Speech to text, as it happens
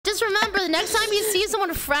just remember, the next time you see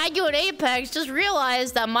someone frag you at Apex, just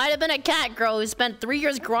realize that might have been a cat girl who spent 3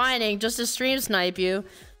 years grinding just to stream snipe you.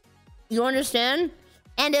 You understand?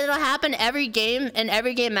 And it'll happen every game, and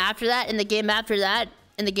every game after that, and the game after that,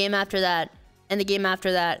 and the game after that, and the game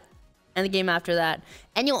after that, and the game after that.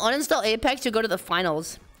 And you'll uninstall Apex to go to the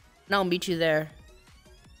finals. And I'll meet you there.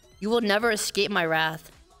 You will never escape my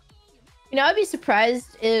wrath. You know, I'd be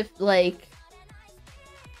surprised if, like...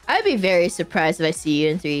 I'd be very surprised if I see you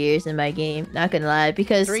in 3 years in my game. Not gonna lie,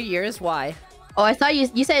 because... 3 years? Why? Oh, I thought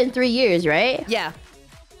you said in 3 years, right? Yeah.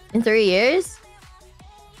 In 3 years?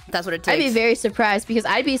 That's what it takes. I'd be very surprised, because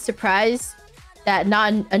I'd be surprised that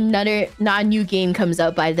not a new game comes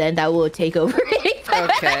out by then that will take over.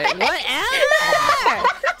 Okay, whatever!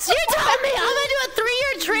 So you're telling me I'm gonna do a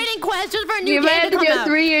 3-year training quest just for a new game to come out?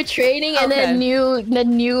 Do a 3-year training, and then the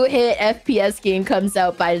new hit FPS game comes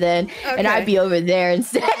out by then, and I'd be over there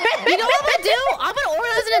instead. You know what I'm gonna do? I'm gonna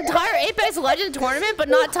organize an entire Apex Legends tournament, but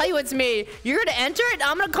not tell you it's me. You're gonna enter it, and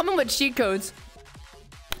I'm gonna come in with cheat codes.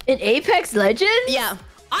 In Apex Legends? Yeah.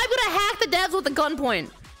 I'm gonna hack the devs with a gunpoint.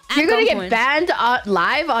 You're gonna get banned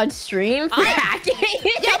live on stream for hacking?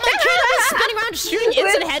 Yeah, my kid is spinning around shooting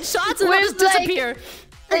instant headshots and they'll just disappear.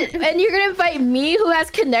 And you're gonna invite me, who has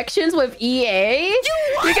connections with EA? You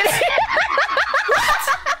what? You're gonna... What?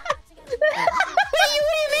 What do you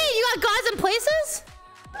mean? You got guys in places?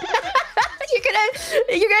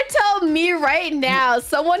 You're gonna tell me right now,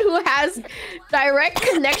 someone who has direct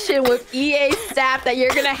connection with EA staff, that you're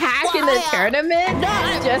gonna hack in the tournament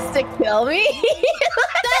just to kill me?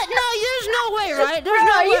 No, there's no way, right? There's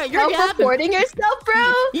no way. You're self-reporting yourself,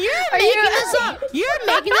 bro? You're making this up. You're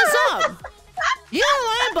making this up. You don't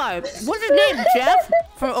lie about it. What's his name, Jeff?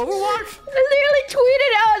 From Overwatch? I literally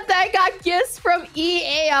tweeted out that I got gifts from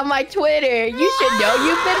EA on my Twitter. You should know.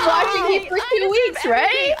 You've been watching me for 2 weeks,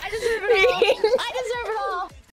 right? I deserve it all. I deserve it all.